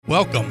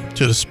Welcome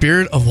to the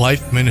Spirit of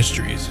Life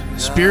Ministries.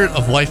 Spirit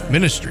of Life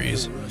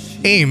Ministries'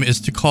 aim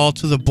is to call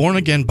to the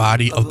born-again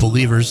body of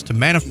believers to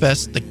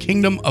manifest the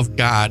kingdom of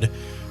God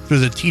through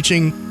the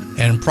teaching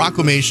and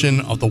proclamation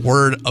of the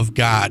Word of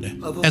God,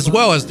 as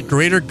well as the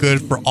greater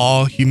good for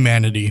all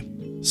humanity.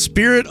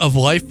 Spirit of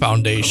Life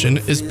Foundation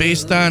is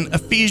based on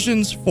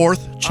Ephesians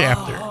 4th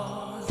chapter,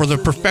 for the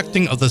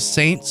perfecting of the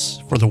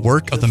saints, for the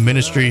work of the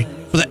ministry,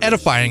 for the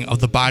edifying of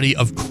the body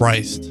of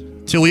Christ,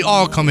 till we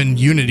all come in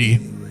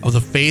unity of the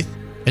faith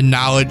and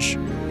knowledge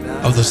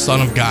of the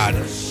Son of God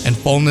and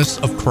fullness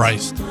of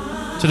Christ,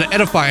 to the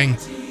edifying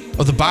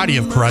of the body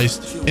of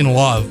Christ in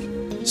love.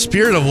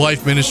 Spirit of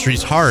Life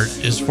Ministries' heart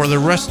is for the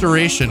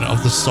restoration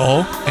of the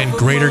soul and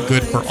greater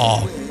good for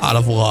all out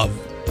of love.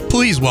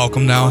 Please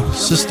welcome now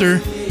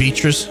Sister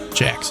Beatrice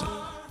Jackson.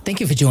 Thank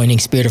you for joining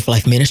Spirit of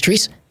Life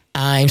Ministries.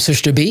 I'm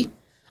Sister B.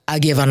 I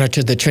give honor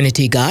to the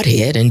Trinity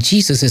Godhead, and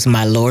Jesus is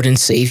my Lord and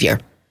Savior.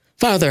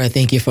 Father, I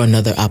thank you for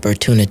another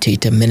opportunity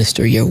to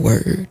minister your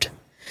word.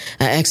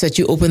 I ask that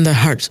you open the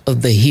hearts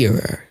of the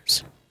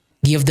hearers.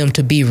 Give them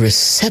to be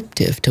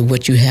receptive to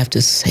what you have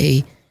to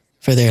say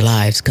for their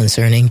lives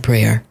concerning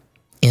prayer,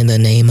 in the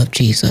name of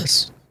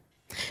Jesus.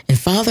 And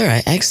Father,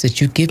 I ask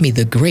that you give me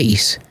the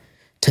grace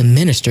to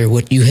minister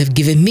what you have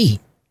given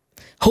me.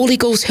 Holy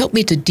Ghost, help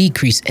me to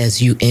decrease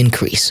as you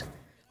increase.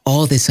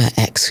 All this I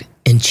ask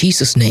in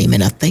Jesus' name,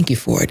 and I thank you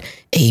for it.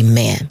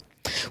 Amen.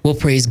 Well,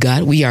 praise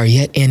God. We are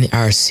yet in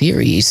our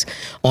series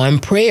on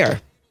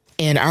prayer.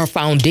 And our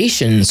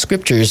foundation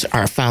scriptures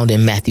are found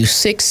in Matthew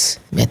 6,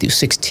 Matthew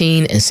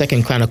 16, and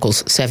 2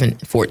 Chronicles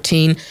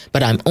 7:14.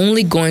 But I'm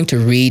only going to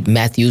read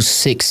Matthew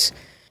 6,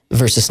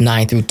 verses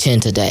 9 through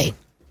 10 today.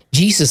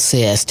 Jesus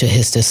says to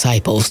his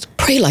disciples,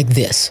 "Pray like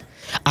this,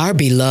 our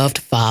beloved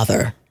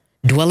Father,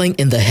 dwelling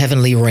in the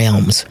heavenly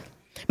realms.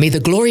 May the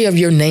glory of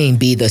your name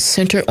be the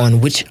center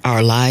on which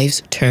our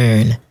lives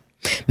turn.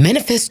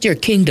 Manifest your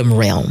kingdom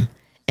realm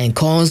and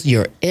cause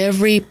your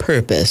every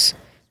purpose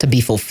to be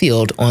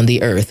fulfilled on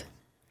the earth,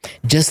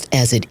 just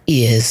as it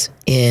is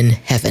in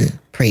heaven."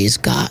 Praise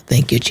God.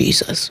 Thank you,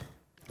 Jesus.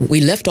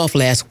 We left off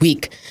last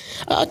week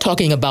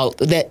talking about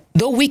that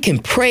though we can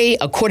pray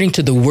according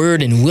to the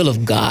word and will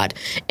of God,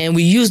 and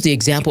we used the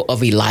example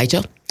of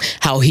Elijah,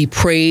 how he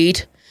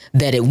prayed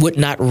that it would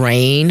not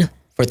rain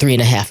for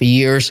 3.5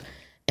 years,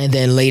 and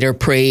then later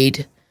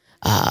prayed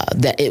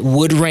that it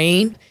would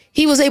rain.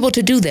 He was able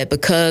to do that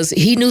because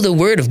he knew the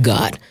word of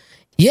God.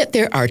 Yet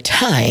there are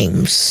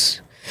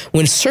times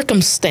when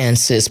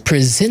circumstances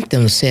present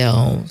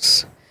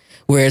themselves,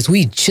 whereas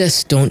we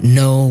just don't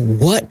know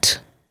what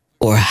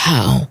or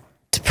how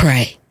to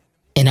pray.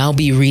 And I'll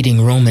be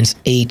reading Romans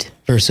 8,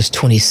 verses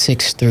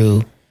 26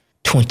 through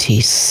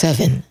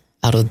 27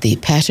 out of the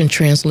Passion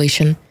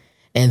Translation,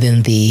 and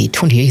then the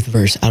 28th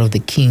verse out of the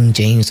King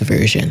James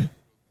Version.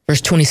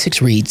 Verse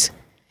 26 reads,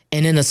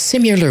 "And in a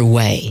similar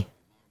way,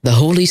 the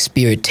Holy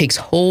Spirit takes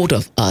hold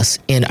of us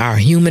in our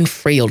human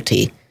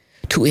frailty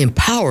to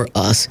empower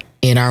us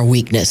in our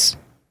weakness.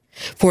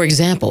 For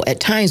example, at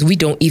times we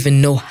don't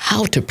even know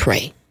how to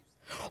pray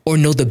or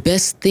know the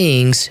best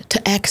things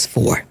to ask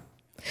for.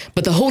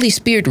 But the Holy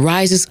Spirit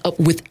rises up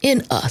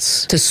within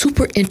us to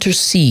super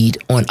intercede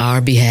on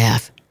our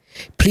behalf,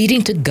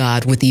 pleading to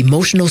God with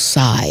emotional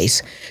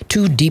sighs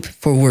too deep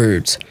for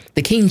words."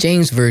 The King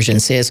James Version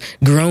says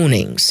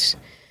groanings.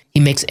 He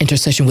makes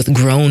intercession with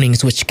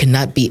groanings which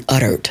cannot be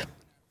uttered.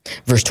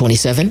 Verse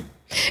 27,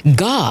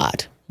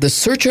 "God, the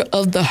searcher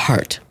of the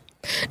heart,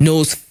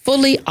 knows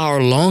fully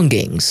our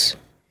longings,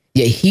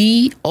 yet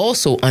he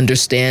also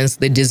understands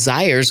the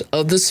desires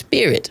of the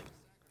Spirit."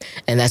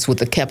 And that's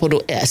with a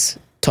capital S,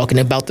 talking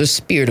about the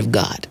Spirit of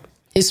God,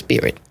 his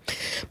Spirit.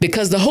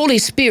 "Because the Holy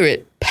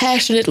Spirit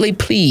passionately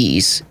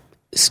pleads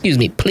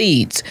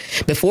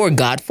before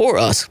God for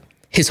us,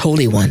 his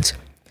holy ones,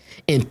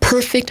 in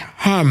perfect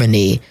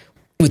harmony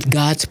with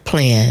God's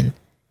plan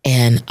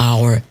and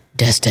our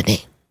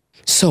destiny."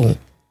 So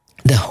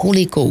the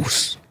Holy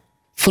Ghost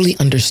fully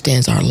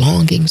understands our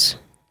longings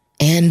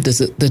and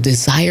the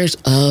desires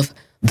of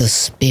the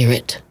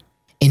Spirit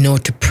in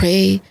order to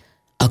pray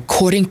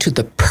according to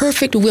the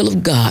perfect will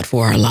of God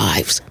for our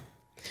lives.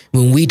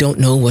 When we don't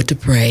know what to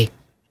pray,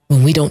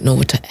 when we don't know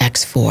what to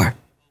ask for,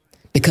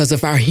 because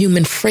of our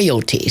human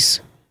frailties.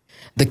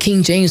 The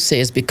King James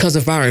says because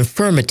of our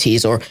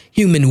infirmities or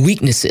human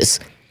weaknesses,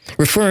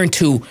 referring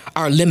to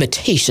our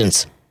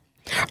limitations,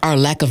 our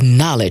lack of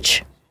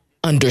knowledge,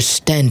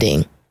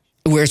 understanding,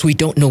 whereas we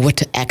don't know what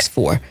to ask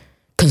for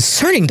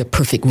concerning the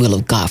perfect will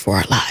of God for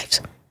our lives.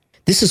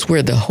 This is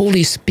where the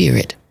Holy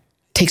Spirit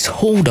takes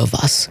hold of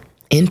us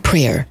in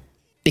prayer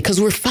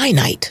because we're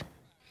finite.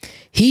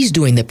 He's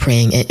doing the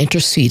praying and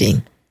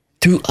interceding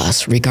through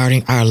us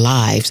regarding our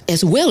lives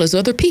as well as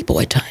other people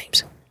at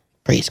times.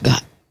 Praise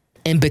God.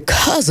 And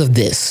because of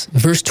this,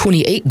 verse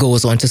 28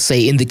 goes on to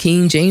say in the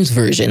King James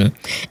Version,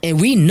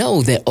 "And we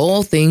know that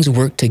all things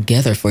work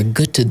together for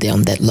good to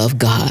them that love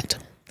God,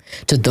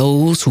 to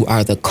those who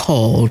are the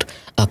called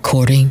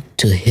according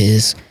to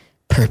his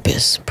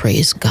purpose."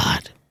 Praise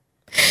God.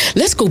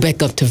 Let's go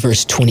back up to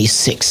verse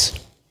 26.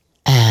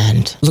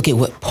 And look at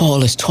what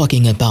Paul is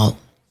talking about,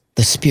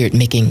 the Spirit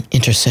making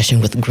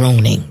intercession with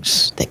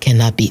groanings that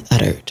cannot be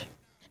uttered.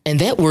 And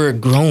that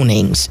word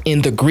groanings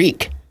in the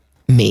Greek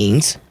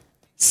means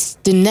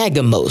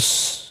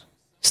stenagmos,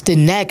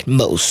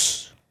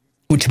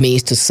 which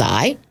means to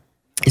sigh.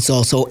 It's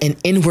also an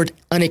inward,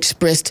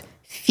 unexpressed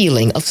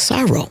feeling of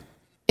sorrow.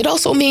 It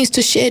also means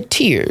to shed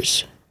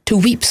tears, to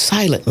weep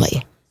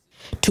silently,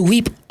 to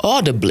weep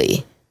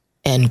audibly,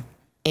 and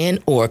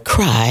or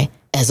cry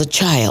as a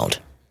child,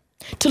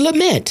 to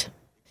lament,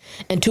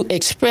 and to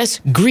express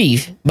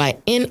grief by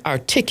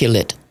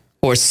inarticulate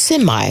or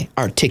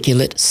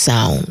semi-articulate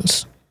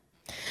sounds.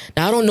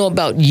 Now, I don't know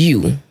about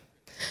you,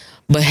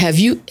 but have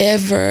you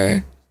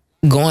ever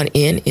gone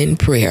in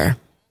prayer,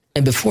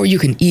 and before you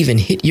can even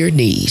hit your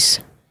knees,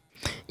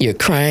 you're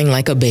crying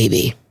like a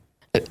baby,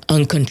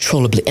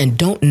 uncontrollably, and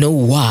don't know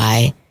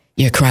why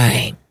you're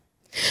crying?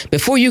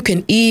 Before you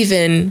can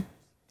even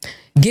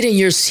get in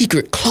your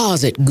secret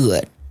closet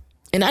good.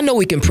 And I know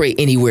we can pray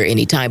anywhere,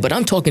 anytime, but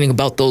I'm talking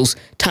about those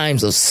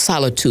times of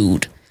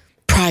solitude,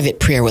 private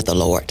prayer with the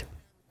Lord.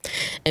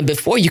 And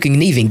before you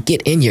can even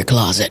get in your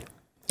closet,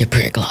 your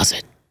prayer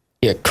closet,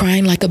 you're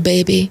crying like a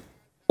baby,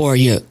 or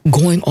you're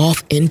going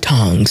off in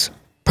tongues,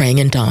 praying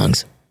in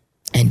tongues,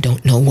 and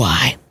don't know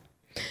why.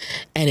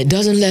 And it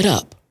doesn't let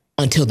up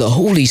until the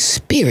Holy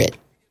Spirit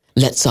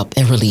lets up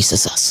and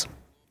releases us.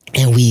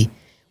 And we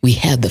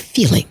have the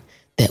feeling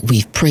that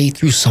we've prayed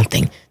through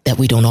something that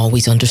we don't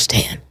always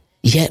understand.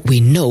 Yet we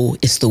know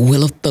it's the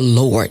will of the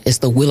Lord, it's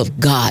the will of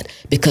God,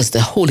 because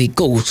the Holy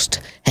Ghost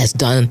has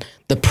done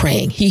the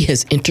praying. He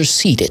has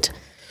interceded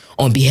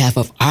on behalf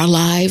of our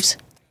lives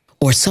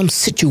or some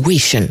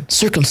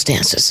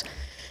circumstances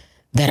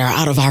that are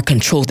out of our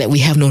control that we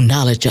have no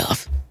knowledge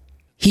of.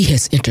 He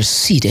has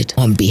interceded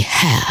on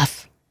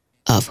behalf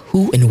of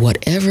who and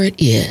whatever it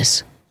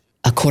is,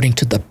 according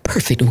to the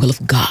perfect will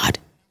of God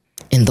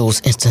in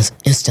those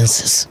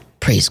instances.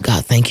 Praise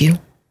God. Thank you.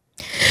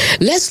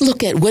 Let's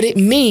look at what it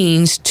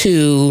means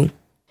to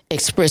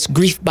express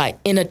grief by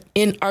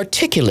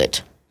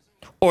inarticulate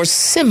or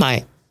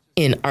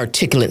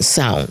semi-inarticulate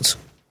sounds.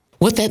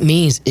 What that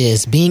means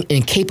is being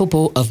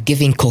incapable of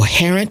giving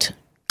coherent,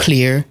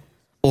 clear,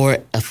 or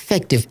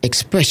effective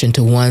expression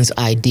to one's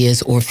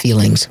ideas or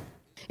feelings.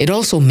 It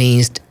also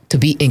means to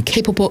be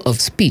incapable of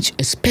speech,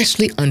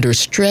 especially under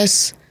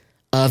stress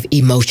of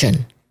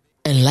emotion.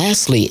 And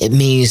lastly, it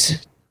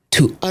means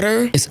to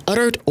utter is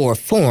uttered or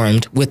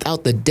formed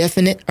without the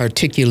definite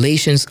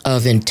articulations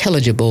of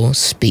intelligible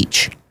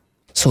speech.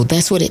 So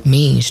that's what it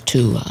means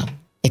to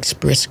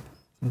express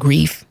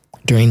grief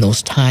during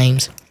those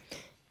times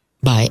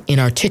by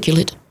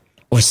inarticulate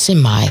or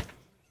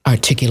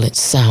semi-articulate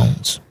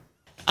sounds.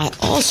 I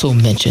also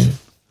mentioned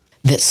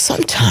that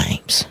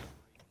sometimes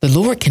the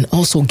Lord can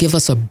also give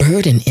us a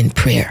burden in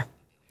prayer.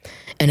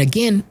 And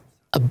again,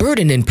 a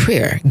burden in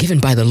prayer given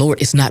by the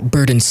Lord is not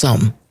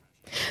burdensome.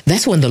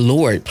 That's when the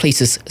Lord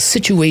places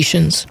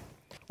situations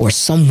or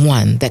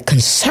someone that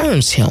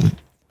concerns him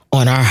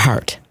on our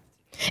heart,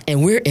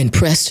 and we're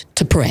impressed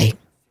to pray.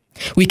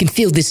 We can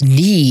feel this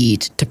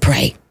need to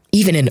pray,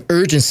 even in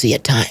urgency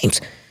at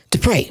times, to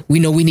pray. We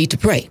know we need to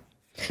pray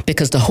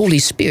because the Holy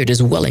Spirit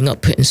is welling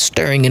up and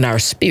stirring in our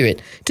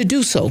spirit to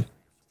do so.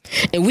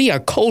 And we are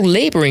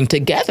co-laboring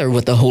together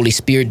with the Holy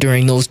Spirit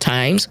during those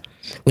times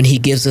when he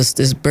gives us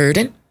this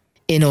burden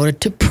in order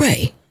to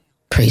pray.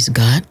 Praise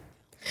God.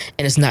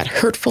 And it's not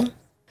hurtful,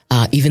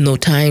 even though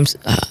times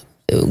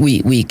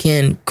we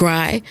can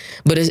cry,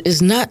 but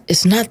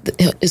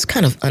it's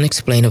kind of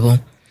unexplainable.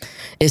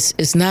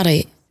 It's not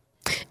a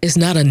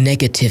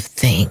negative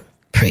thing,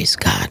 praise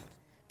God,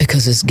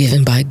 because it's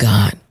given by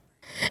God.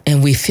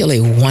 And we feel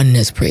a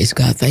oneness, praise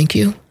God. Thank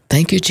you,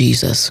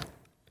 Jesus.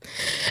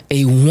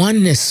 A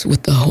oneness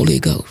with the Holy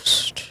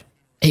Ghost,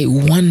 a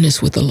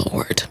oneness with the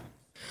Lord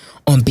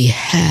on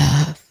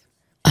behalf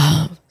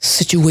of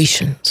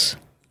situations.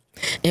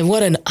 And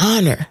what an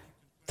honor,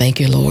 thank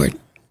you, Lord,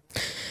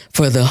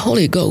 for the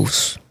Holy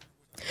Ghost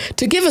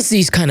to give us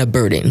these kind of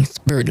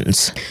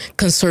burdens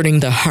concerning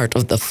the heart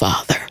of the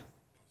Father.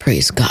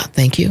 Praise God,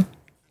 thank you.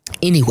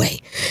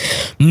 Anyway,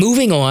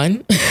 moving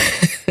on.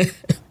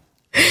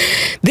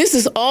 This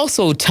is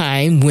also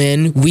time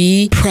when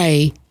we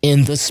pray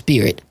in the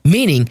Spirit,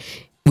 meaning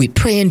we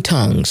pray in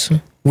tongues,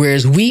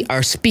 whereas we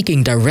are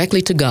speaking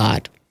directly to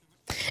God.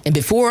 And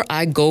before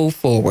I go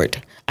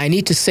forward, I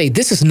need to say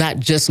this is not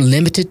just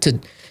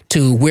limited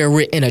to where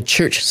we're in a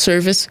church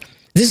service.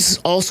 This is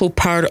also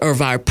part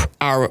of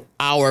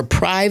our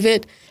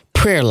private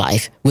prayer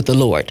life with the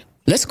Lord.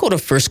 Let's go to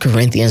 1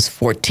 Corinthians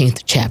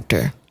 14th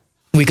chapter.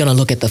 We're going to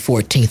look at the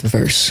 14th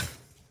verse.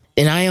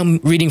 And I am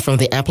reading from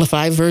the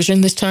Amplified version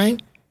this time.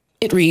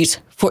 It reads,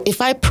 "For if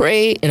I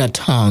pray in a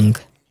tongue,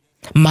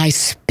 my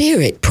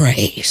spirit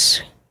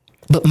prays,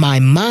 but my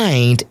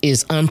mind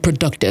is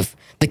unproductive."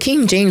 The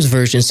King James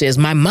Version says,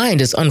 "My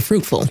mind is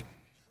unfruitful."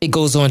 It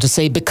goes on to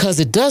say, "Because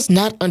it does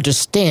not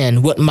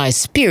understand what my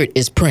spirit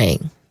is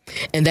praying."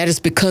 And that is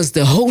because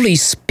the Holy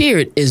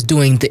Spirit is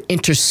doing the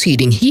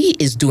interceding. He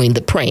is doing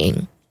the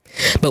praying.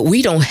 But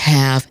we don't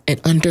have an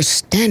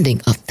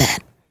understanding of that,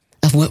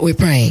 of what we're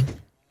praying.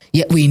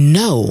 Yet we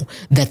know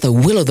that the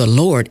will of the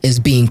Lord is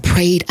being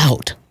prayed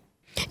out,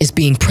 is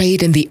being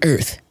prayed in the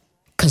earth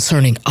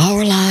concerning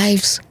our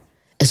lives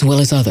as well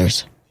as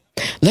others.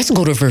 Let's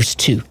go to verse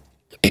 2.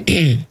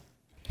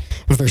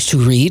 Verse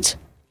 2 reads,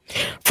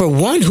 "For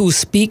one who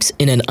speaks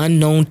in an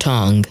unknown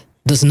tongue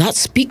does not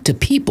speak to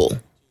people."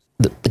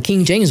 The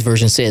King James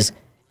Version says,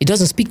 "He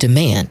doesn't speak to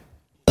man,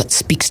 but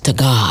speaks to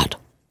God.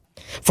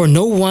 For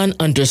no one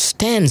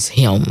understands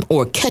him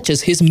or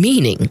catches his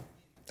meaning,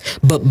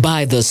 but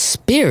by the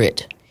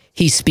Spirit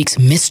he speaks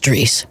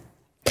mysteries,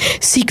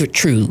 secret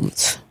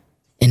truths,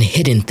 and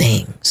hidden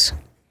things."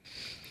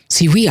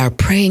 See, we are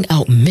praying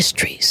out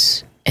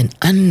mysteries and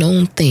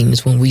unknown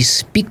things when we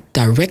speak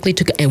directly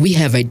to God, and we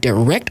have a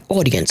direct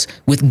audience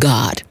with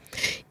God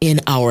in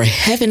our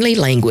heavenly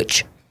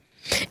language.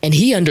 And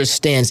he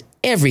understands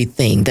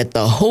everything that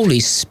the Holy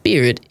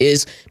Spirit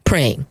is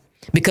praying,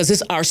 because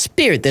it's our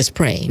spirit that's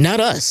praying, not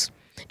us.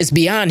 It's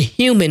beyond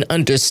human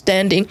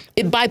understanding.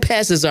 It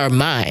bypasses our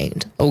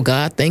mind. Oh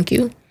God, thank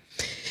you.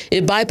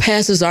 It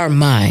bypasses our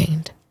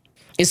mind.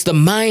 It's the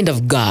mind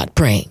of God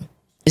praying.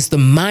 It's the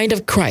mind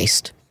of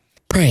Christ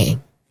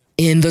praying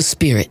in the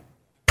Spirit,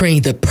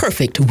 praying the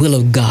perfect will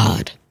of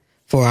God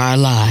for our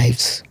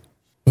lives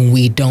when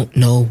we don't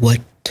know what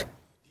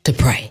to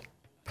pray.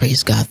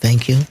 Praise God.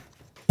 Thank you.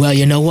 Well,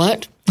 you know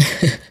what?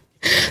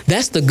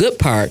 That's the good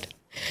part.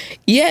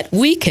 Yet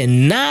we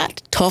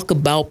cannot talk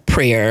about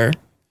prayer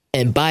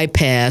and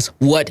bypass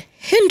what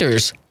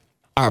hinders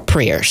our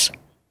prayers.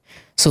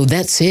 So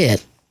that's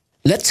it.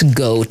 Let's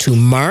go to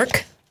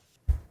Mark,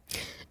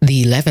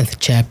 the 11th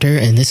chapter,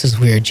 and this is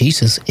where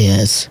Jesus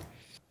is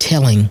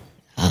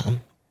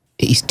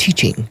he's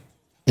teaching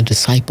the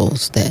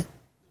disciples that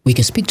we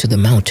can speak to the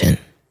mountain,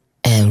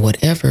 and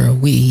whatever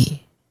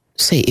we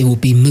say, it will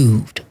be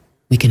moved.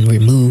 We can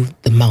remove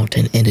the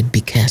mountain and it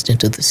be cast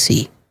into the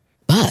sea.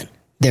 But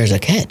there's a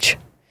catch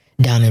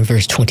down in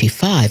verse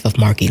 25 of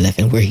Mark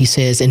 11, where he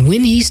says, "And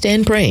when ye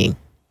stand praying,"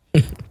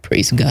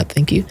 praise God,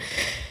 thank you,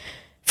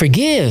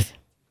 "forgive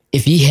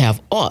if ye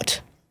have aught,"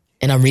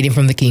 and I'm reading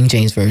from the King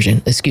James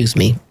Version, excuse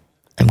me,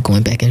 I'm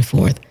going back and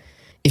forth,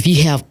 "if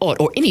ye have aught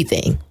or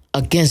anything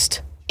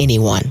against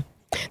anyone,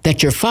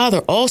 that your Father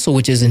also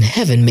which is in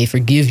heaven may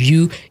forgive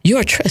you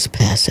your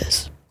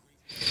trespasses."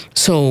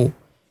 So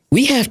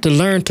we have to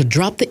learn to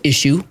drop the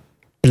issue,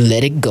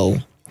 let it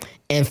go,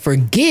 and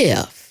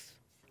forgive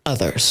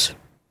others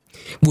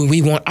when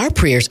we want our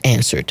prayers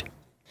answered.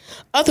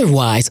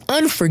 Otherwise,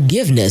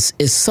 unforgiveness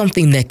is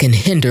something that can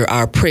hinder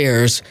our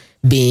prayers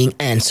being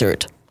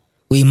answered.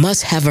 We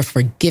must have a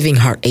forgiving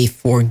heart, a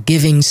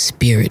forgiving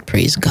spirit,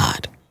 praise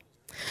God.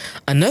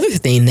 Another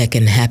thing that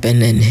can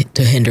happen and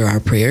to hinder our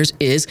prayers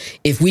is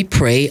if we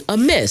pray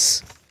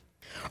amiss,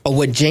 or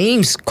what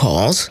James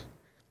calls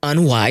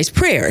unwise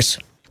prayers.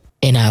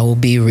 And I will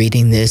be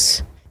reading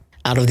this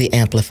out of the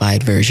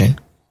Amplified Version.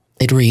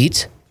 It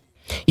reads,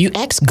 "You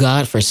ask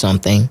God for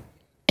something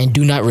and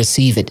do not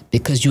receive it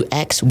because you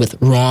ask with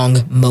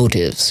wrong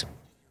motives."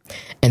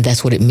 And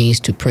that's what it means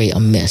to pray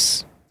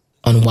amiss,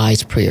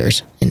 unwise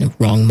prayers and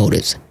wrong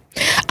motives,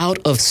 out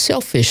of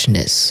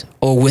selfishness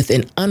or with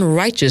an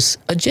unrighteous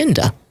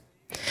agenda,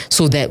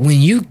 so that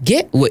when you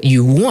get what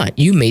you want,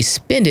 you may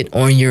spend it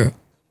on your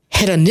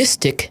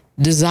hedonistic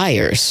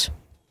desires.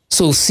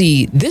 So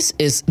see, this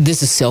is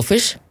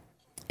selfish,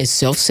 it's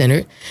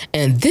self-centered,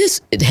 and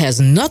it has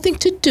nothing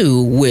to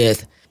do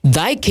with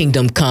thy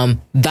kingdom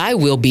come, thy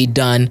will be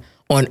done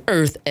on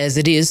earth as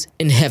it is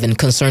in heaven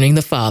concerning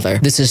the Father.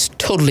 This is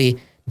totally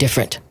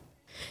different.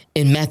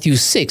 In Matthew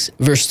 6,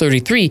 verse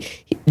 33,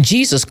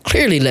 Jesus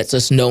clearly lets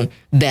us know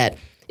that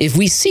if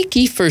we seek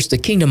ye first the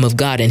kingdom of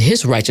God and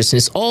his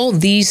righteousness, all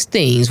these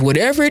things,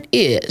 whatever it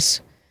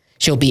is,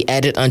 shall be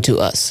added unto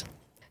us.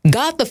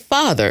 God the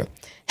Father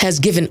has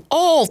given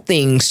all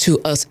things to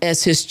us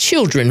as his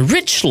children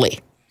richly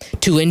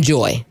to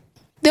enjoy.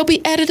 They'll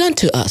be added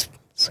unto us.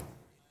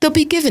 They'll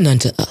be given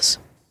unto us.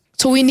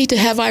 So we need to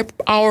have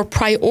our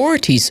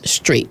priorities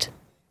straight.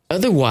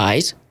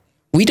 Otherwise,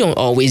 we don't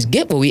always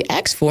get what we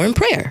ask for in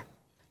prayer.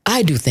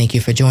 I do thank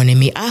you for joining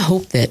me. I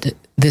hope that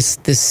this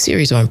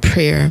series on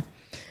prayer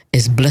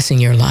is blessing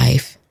your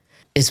life.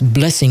 It's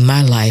blessing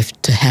my life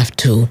to have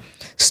to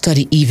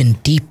study even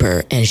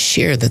deeper and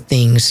share the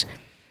things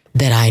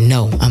that I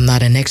know. I'm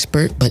not an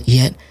expert, but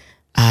yet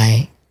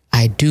I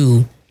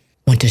do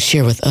want to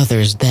share with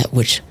others that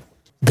which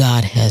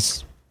God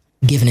has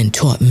given and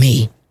taught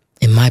me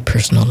in my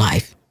personal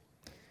life.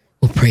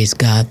 Well, praise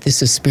God.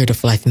 This is Spirit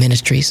of Life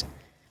Ministries.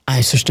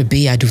 I'm Sister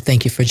B. I do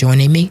thank you for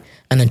joining me.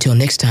 And until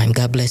next time,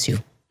 God bless you.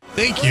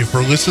 Thank you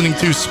for listening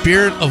to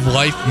Spirit of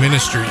Life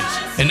Ministries,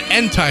 an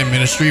end-time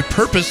ministry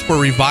purpose for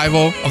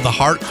revival of the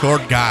heart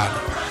toward God,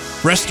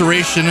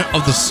 restoration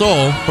of the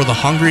soul for the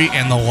hungry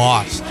and the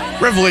lost.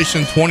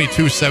 Revelation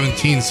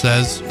 22:17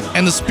 says,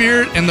 "And the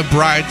Spirit and the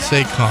bride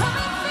say, Come.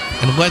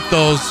 And let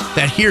those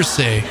that hear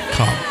say,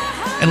 Come.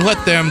 And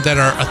let them that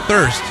are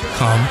athirst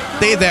come.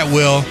 They that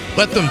will,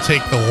 let them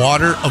take the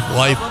water of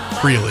life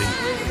freely."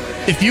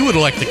 If you would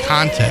like to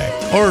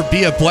contact or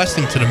be a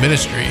blessing to the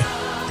ministry,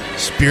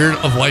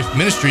 Spirit of Life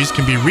Ministries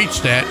can be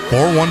reached at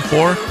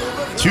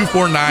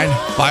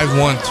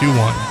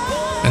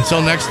 414-249-5121.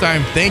 Until next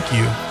time, thank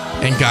you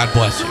and God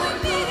bless you.